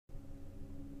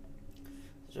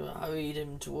So I hurried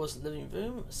him towards the living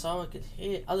room. Osawa could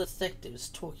hear other detectives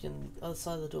talking on the other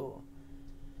side of the door.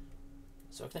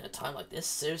 So at a time like this,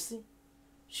 seriously?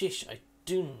 Sheesh, I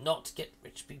do not get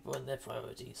rich people and their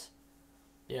priorities.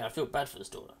 Yeah, I feel bad for his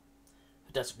daughter.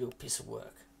 But that's a real piece of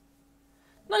work.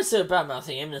 Nice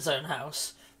bad-mouthing him in his own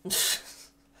house.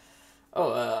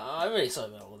 I'm really sorry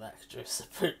about all that, just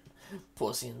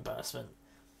pausing in embarrassment.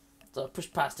 So I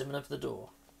pushed past him and opened the door.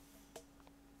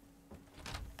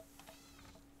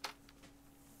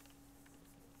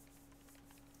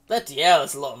 Bloody hell,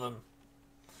 there's a lot of them.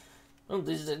 Oh,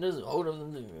 these detectives are holding them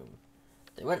in the living room.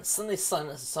 They went suddenly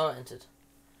silent as Osawa entered.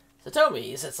 So tell me,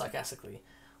 he said sarcastically,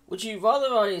 would you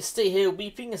rather I stay here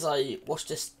weeping as I watch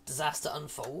this disaster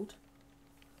unfold?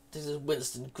 This is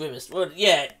Winston grimaced. Well,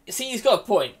 yeah, see, he's got a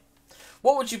point.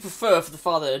 What would you prefer for the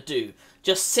father to do?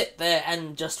 Just sit there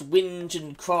and just whinge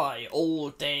and cry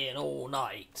all day and all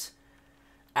night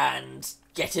and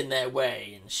get in their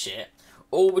way and shit?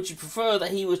 Or would you prefer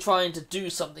that he was trying to do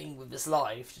something with his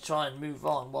life to try and move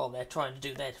on while they're trying to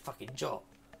do their fucking job?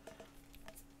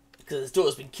 Because his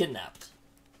daughter's been kidnapped.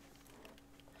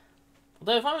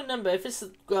 Although if I remember, if it's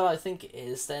the girl I think it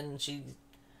is, then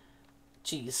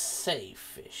she's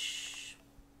safe-ish.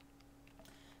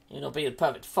 You know, being a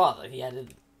perfect father, he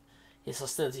added his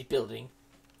hostility building.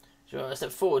 So I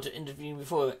stepped forward to intervene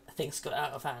before things got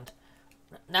out of hand.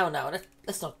 Now,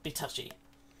 let's not be touchy.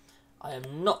 I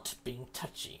am not being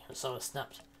touchy, Osawa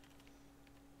snapped.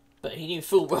 But he knew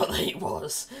full well that he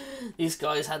was. These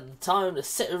guys had the time to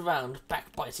sit around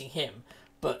backbiting him,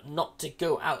 but not to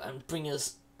go out and bring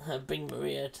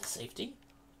Maria to safety.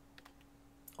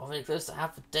 Already close to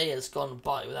half a day has gone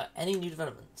by without any new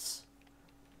developments.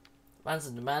 The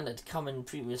ransom demand had come in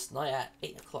previous night at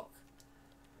 8 o'clock.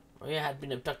 Maria had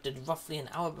been abducted roughly an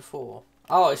hour before.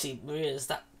 Oh, I see. Maria is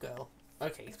that girl.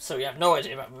 Okay, so we have no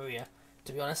idea about Maria,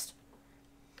 to be honest.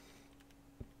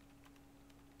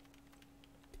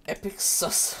 Epic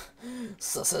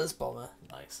Sussers bomber.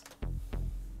 Nice.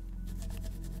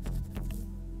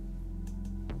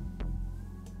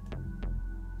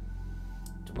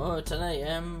 Tomorrow 10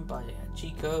 AM by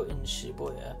Chico in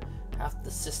Shibuya. Have the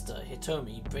sister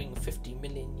Hitomi bring 50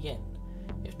 million yen.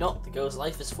 If not, the girl's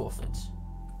life is forfeit.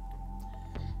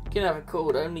 Kidnapper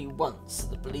called only once.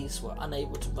 The police were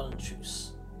unable to run a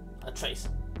truce.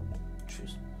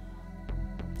 Truce.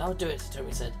 I'll do it,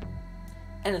 Hitomi said.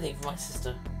 Anything for my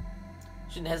sister.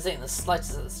 She didn't hesitate in the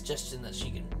slightest at the suggestion that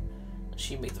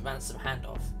she make the ransom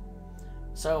handoff.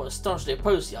 So I was staunchly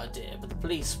opposed to the idea, but the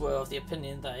police were of the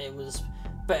opinion that it was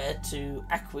better to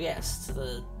acquiesce to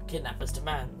the kidnapper's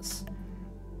demands.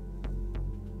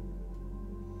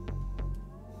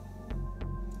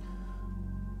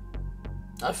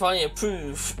 I finally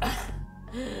approve.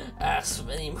 Ask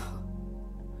for any more.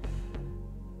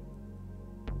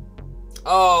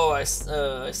 Oh, I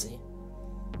see.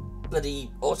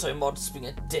 Bloody auto mod's being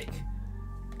a dick.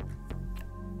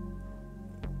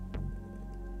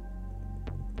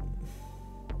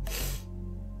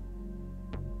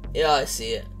 Yeah, I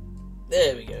see it.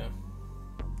 There we go.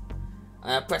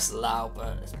 I press allow,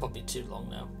 but it's probably too long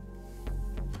now.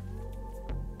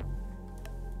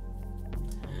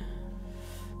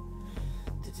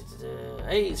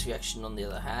 A's reaction, on the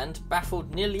other hand,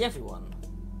 baffled nearly everyone.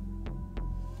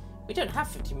 We don't have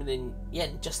 50 million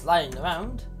yen just lying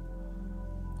around.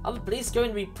 Are the police going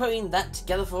to be putting that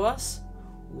together for us?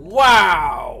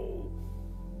 Wow!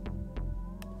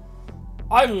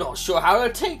 I'm not sure how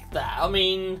to take that. I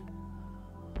mean...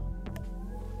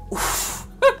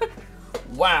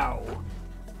 Wow.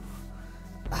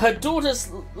 Her daughter's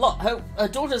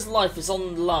life is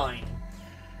on the line.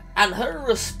 And her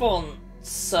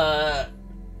response to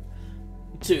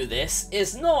this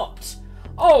is not,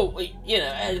 oh, you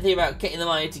know, anything about getting the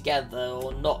money together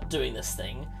or not doing this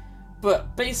thing.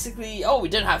 But basically, oh, we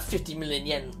don't have 50 million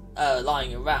yen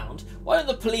lying around. Why don't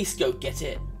the police go get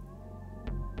it?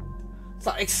 It's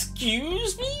like,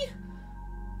 excuse me?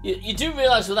 You do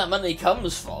realise where that money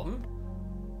comes from?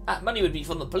 That money would be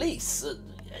from the police.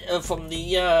 From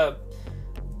the,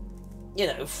 you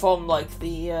know, from like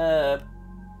the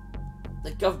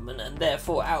government, and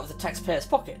therefore out of the taxpayers'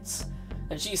 pockets.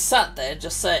 And she sat there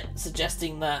just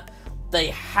suggesting that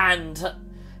they hand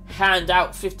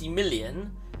out 50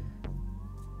 million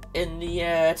in the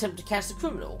attempt to catch the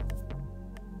criminal.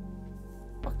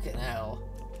 Fucking hell.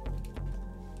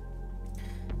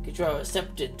 Kidra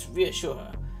stepped in to reassure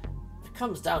her. If it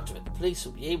comes down to it, the police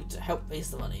will be able to help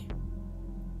raise the money.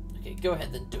 Okay, go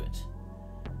ahead then, do it.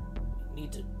 We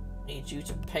need you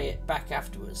to pay it back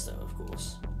afterwards, though, of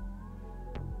course.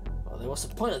 Well, then what's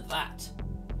the point of that?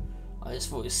 His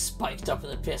voice spiked up in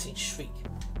a piercing shriek.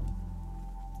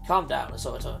 calm down,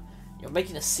 Osawa. You're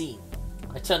making a scene.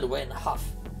 I turned away in a huff.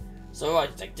 It's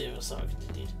alright, Detective, Osawa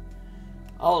continued.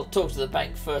 I'll talk to the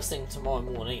bank first thing tomorrow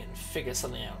morning and figure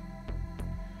something out.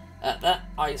 At that,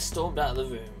 I stormed out of the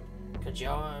room.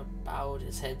 Kajiara bowed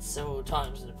his head several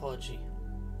times in apology.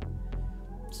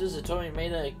 Suzutori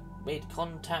made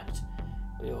contact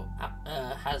with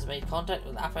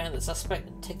apprehend the suspect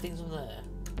and take things from there.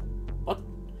 What?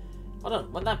 Hold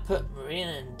on, wouldn't that put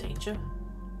Marina in danger?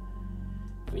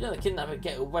 If we let the kidnapper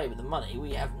get away with the money,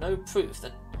 we have no proof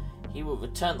that he will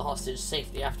return the hostage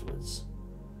safely afterwards.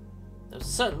 There was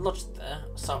a certain logic there,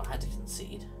 so I had to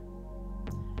concede.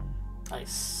 I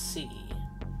see,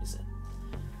 he said.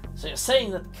 So you're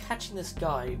saying that catching this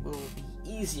guy will be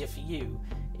easier for you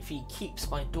if he keeps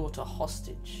my daughter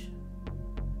hostage?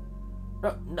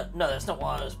 No, that's not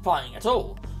what I was implying at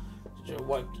all. Joe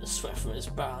wiped the sweat from his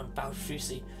brow and bowed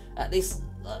profusely. At least,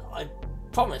 I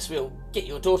promise we'll get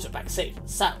your daughter back safe and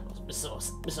sound, Mr.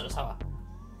 Osawa.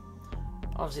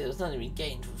 Obviously, there was nothing to be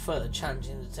gained from further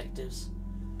challenging the detectives.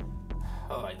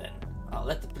 Alright then, I'll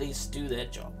let the police do their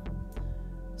job.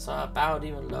 So I bowed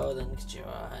even lower than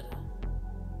Kajiara had.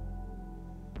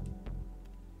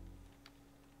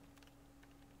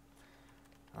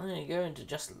 I'm going to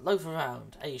just loaf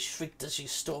around, Achi shrieked as she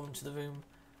stormed into the room.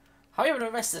 Hurry up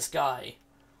and arrest this guy!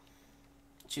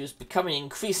 She was becoming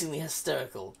increasingly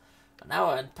hysterical. An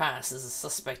hour had passed since the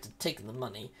suspect had taken the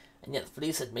money, and yet the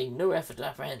police had made no effort to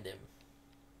apprehend him.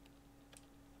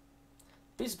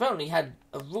 The police apparently had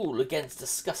a rule against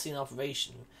discussing an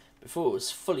operation before it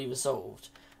was fully resolved,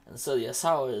 and so the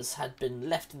Osawas had been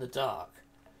left in the dark.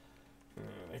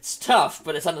 It's tough,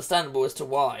 but it's understandable as to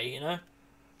why, you know?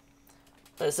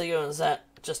 But as they go on that,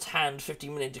 just hand 50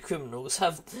 million to criminals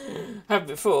have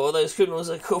before. Those criminals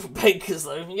are corporate bankers,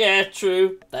 though. Yeah,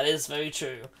 true. That is very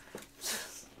true.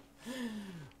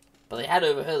 But they had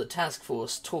overheard the task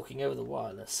force talking over the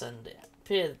wireless, and it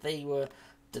appeared that they were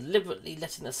deliberately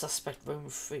letting the suspect roam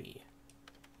free.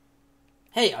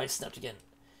 Hey, I snapped again.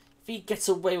 If he gets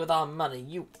away with our money,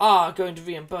 you are going to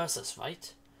reimburse us,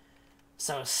 right?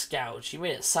 Sarah scowled. She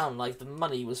made it sound like the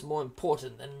money was more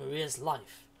important than Maria's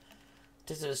life.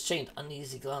 Detective exchanged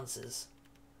uneasy glances.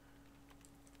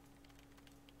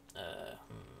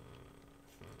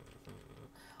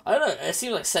 I don't know, it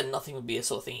seems like said nothing would be the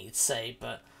sort of thing he'd say,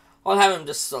 but I'll have him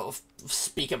just sort of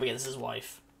speak up against his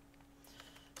wife.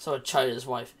 So I chided his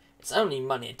wife. It's only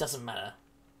money, it doesn't matter.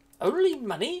 Only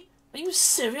money? Are you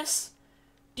serious?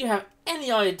 Do you have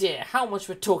any idea how much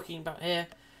we're talking about here?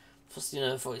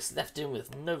 Faustino's voice left him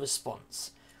with no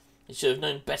response. He should have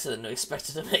known better than to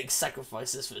expect her to make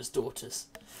sacrifices for his daughters.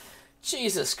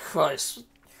 Jesus Christ.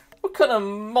 What kind of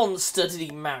monster did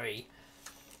he marry?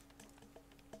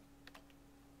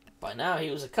 By now he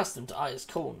was accustomed to Aya's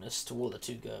coldness toward the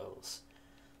two girls.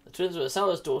 The twins were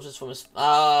Osawa's daughters from his...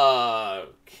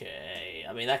 Okay.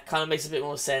 I mean, that kind of makes a bit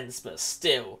more sense, but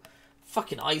still.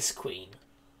 Fucking Ice Queen.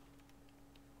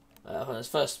 From his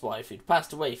first wife, who'd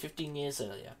passed away 15 years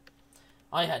earlier.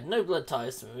 I had no blood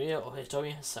ties to Maria or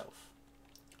Hitomi herself.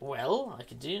 Well, I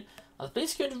continued, are the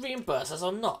police going to reimburse us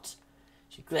or not?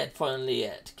 She glared finally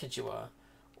at Kajiara.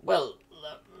 Well,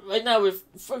 right now we're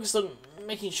focused on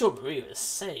making sure Maria is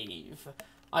safe.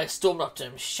 I stormed up to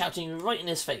him, shouting right in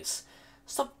his face.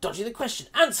 Stop dodging the question.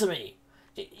 Answer me!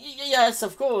 Yes,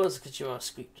 of course, Kajiara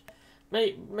squeaked.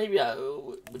 Maybe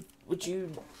would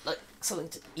you like something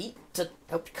to eat to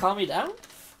help calm you down?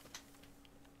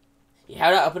 He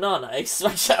held out a banana. I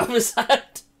smashed it out of his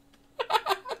hand.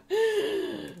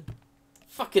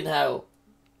 Fucking hell.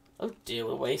 Oh dear,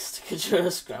 what a waste.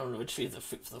 Kajiara scrambled and retrieved the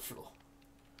fruit from the floor.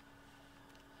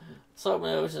 So I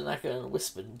went over to Naka and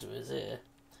whispered into his ear.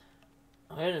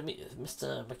 I'm going to meet with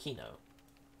Mr. Makino.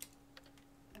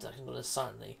 Naka nodded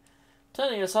silently.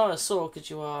 Turning Osawa saw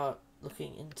Kajiara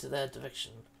looking into their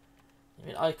direction. They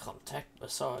made eye contact, but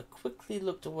Osawa quickly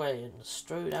looked away and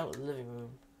strode out of the living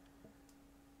room.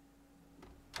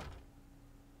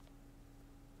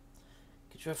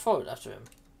 Kajiara followed after him.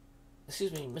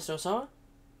 Excuse me, Mr. Osawa?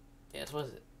 Yes, what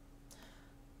is it?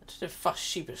 The detective fussed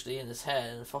sheepishly in his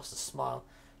hair and forced a smile.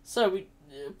 Sir, we'd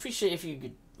appreciate if you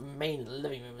could remain in the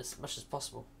living room as much as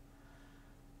possible.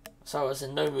 Osawa was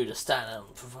in no mood to stand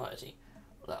on propriety.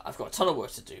 Well, I've got a ton of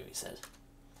work to do, he said.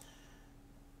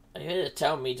 Are you here to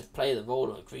tell me to play the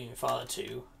role of a green father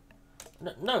too?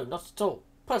 No, not at all.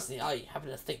 Personally, I happen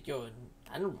to think you're an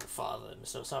admirable father,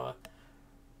 Mr. Osawa.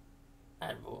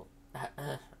 Admirable.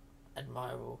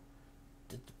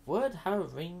 Did the word have a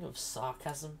ring of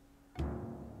sarcasm?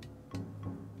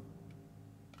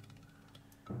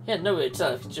 He had no way to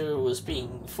tell if Joe was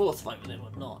being forthright with him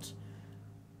or not.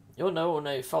 You're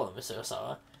no father, Mr.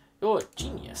 Osawa. You're a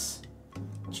genius.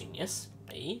 Genius?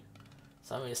 Me?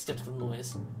 So I made a skeptical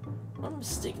noise. If I'm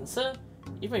mistaken, sir.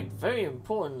 You've made very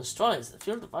important strides in the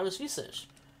field of virus research.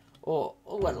 Or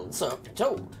well, so I've been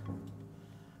told.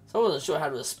 So I wasn't sure how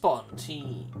to respond.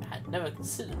 He had never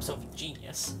considered himself a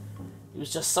genius. He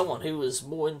was just someone who was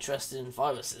more interested in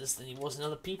viruses than he was in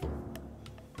other people.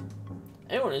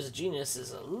 Anyone who's a genius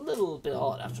is a little bit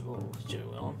odd after all, Joe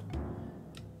went on.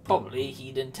 Probably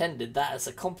he'd intended that as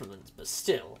a compliment, but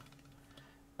still.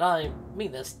 I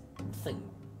mean, there's nothing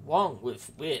wrong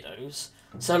with weirdos,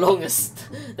 so long as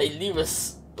they leave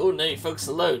us ordinary folks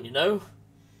alone, you know?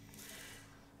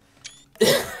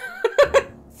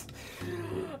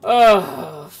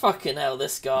 Oh, fucking hell,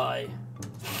 this guy.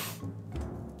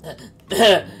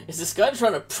 Is this guy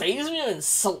trying to praise me or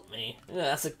insult me? Yeah,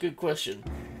 that's a good question.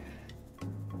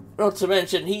 Not to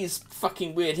mention, he's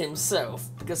fucking weird himself.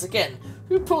 Because again,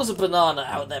 who pulls a banana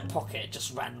out of their pocket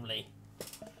just randomly?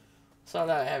 So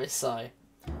that I have his sigh.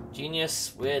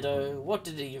 Genius, weirdo, what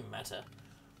did it even matter?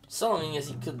 So long as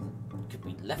he could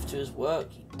be left to his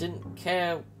work, he didn't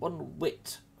care one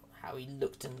whit how he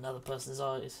looked in another person's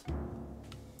eyes.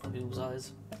 Other people's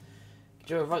eyes.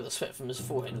 Joe wiped the sweat from his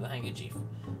forehead with a handkerchief.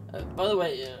 By the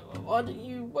way, what are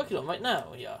you working on right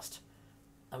now? He asked.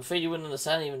 I'm afraid you wouldn't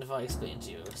understand even if I explained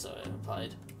to you, so I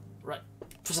replied. Right,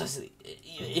 precisely.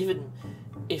 Even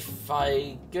if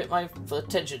I give it my full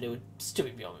attention, it would still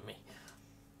be beyond me.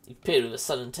 He peered with a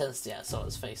sudden intensity at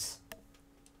Sola's face.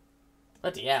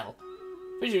 Bloody hell.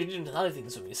 Pretty sure you didn't hide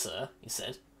things from me, sir, he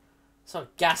said. So I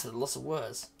gasped at the loss of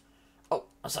words. Oh,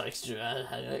 I'm sorry,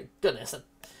 goodness, that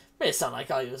made it sound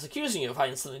like I was accusing you of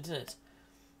hiding something, didn't it?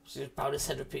 He bowed his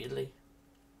head repeatedly.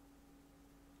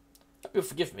 Hope you'll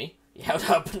forgive me. He held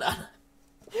out a banana.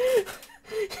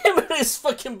 Him and his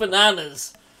fucking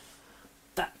bananas.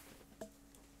 That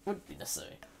wouldn't be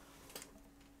necessary.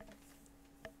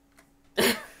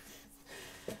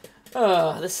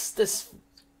 Oh, this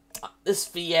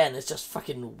VN is just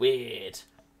fucking weird.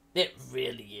 It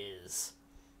really is.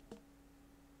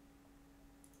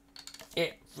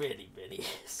 It really, really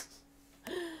is.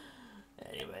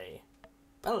 Anyway,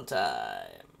 battle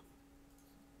time.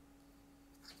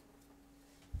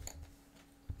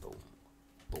 Boom,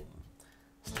 boom.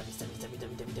 Stabby, stabby, stabby,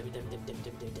 stabby, stabby, stabby,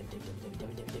 stabby,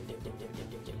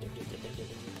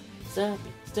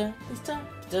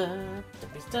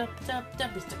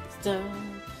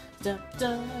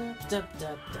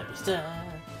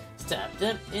 stabby, stab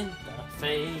them in the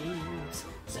face.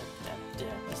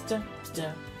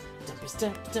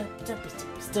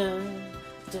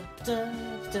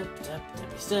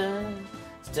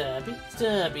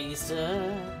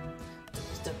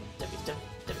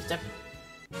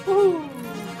 Woo!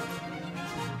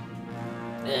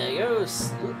 There he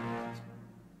goes.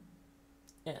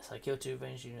 Yes, I killed 2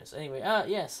 ranged units. Anyway,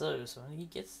 yeah, so he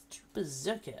gets 2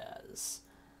 berserkers.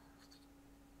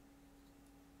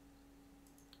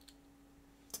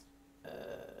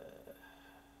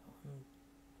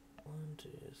 1, 2,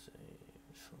 3,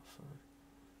 4, 5.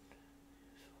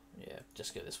 Yeah,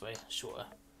 just go this way. Sure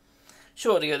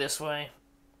to go this way.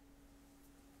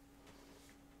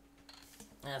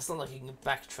 Yeah, it's not like you can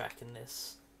backtrack in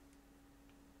this.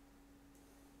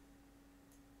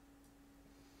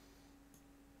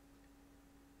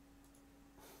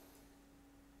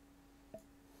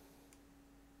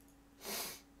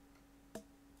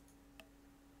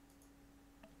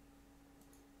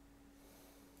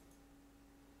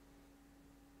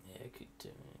 Yeah, could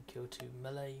kill 2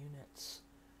 melee units.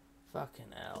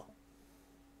 Fucking hell.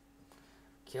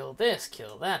 Kill this,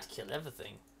 kill that, kill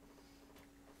everything.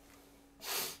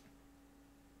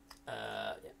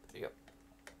 Yeah, there we go.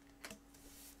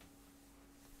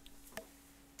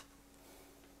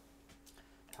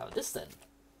 How about this then?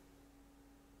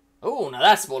 Oh, now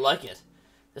that's more like it.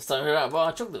 This time we're out of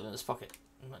our chocolate in his pocket.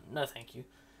 No, thank you.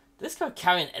 Did this guy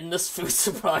carry an endless food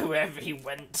supply wherever he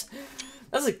went?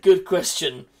 That's a good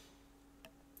question.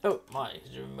 Oh my,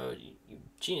 you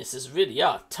geniuses really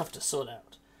are tough to sort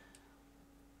out.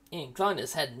 He inclined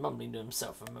his head, mumbling to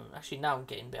himself for a moment. Actually, now I'm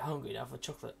getting a bit hungry now for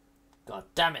chocolate. God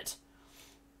damn it.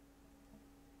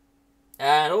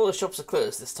 And all the shops are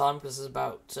closed this time because it's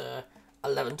about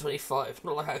 11:25.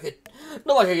 Not like I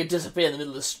could disappear in the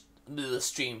middle of the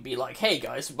stream and be like, "Hey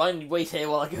guys, mind you wait here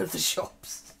while I go to the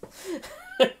shops."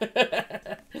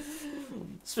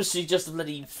 Especially just to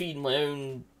bloody feed my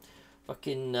own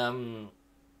fucking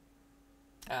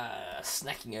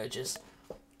snacking urges.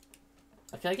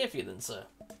 What can I get for you then, sir?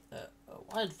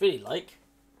 What I'd really like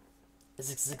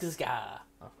is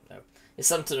oh no, it's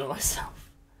something to myself.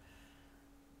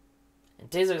 In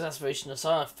days of exasperation,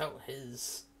 Osawa felt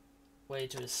his way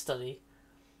to his study.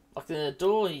 Locking the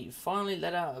door, he finally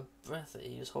let out a breath that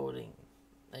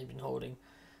he'd been holding.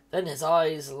 Then his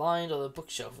eyes aligned on the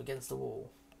bookshelf against the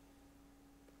wall.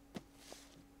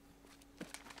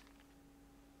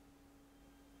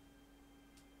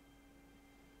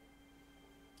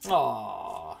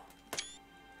 Aww.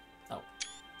 Oh.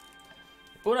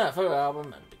 He pulled out a photo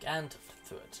album and began to flip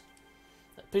through it.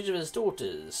 A picture of his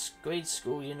daughter's grade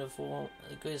school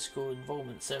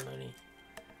involvement ceremony.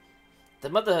 The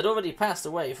mother had already passed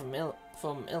away from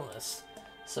illness,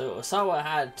 so Osawa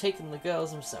had taken the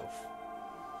girls himself.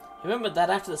 He remembered that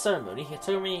after the ceremony,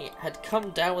 Hitomi had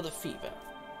come down with a fever.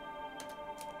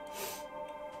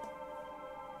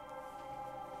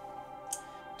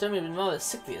 Hitomi had been rather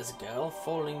sickly as a girl,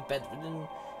 falling bedridden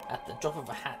at the drop of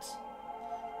a hat.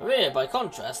 Maria, by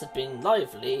contrast, had been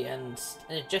lively and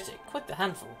energetic, quite the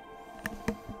handful.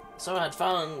 So I had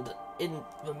found it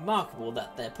remarkable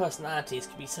that their personalities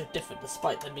could be so different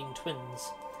despite them being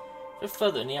twins. Look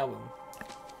further in the album.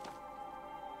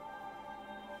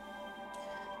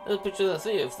 There's a picture of the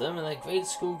three of them in their grade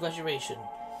school graduation.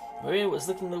 Maria was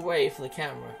looking away from the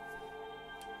camera.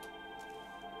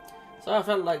 So I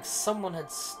felt like someone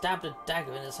had stabbed a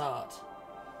dagger in his heart.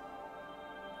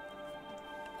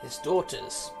 His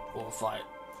daughters, or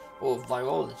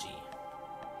virology,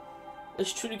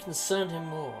 which truly concerned him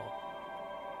more.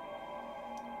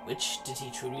 Which did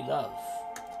he truly love?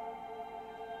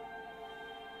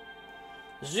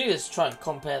 It was eager to try and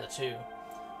compare the two.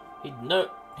 He'd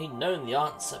known the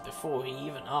answer before he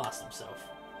even asked himself.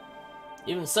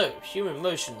 Even so, human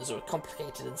emotions were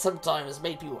complicated and sometimes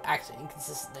made people act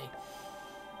inconsistently.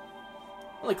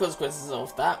 One of the consequences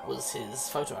of that was his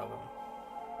photo album.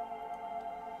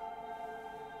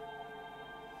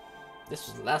 This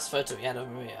was the last photo he had of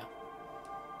Maria.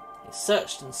 He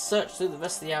searched and searched through the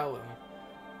rest of the album,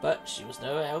 but she was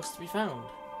nowhere else to be found.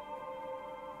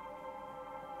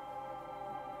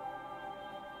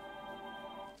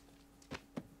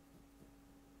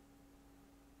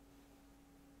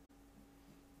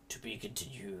 To be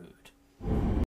continued.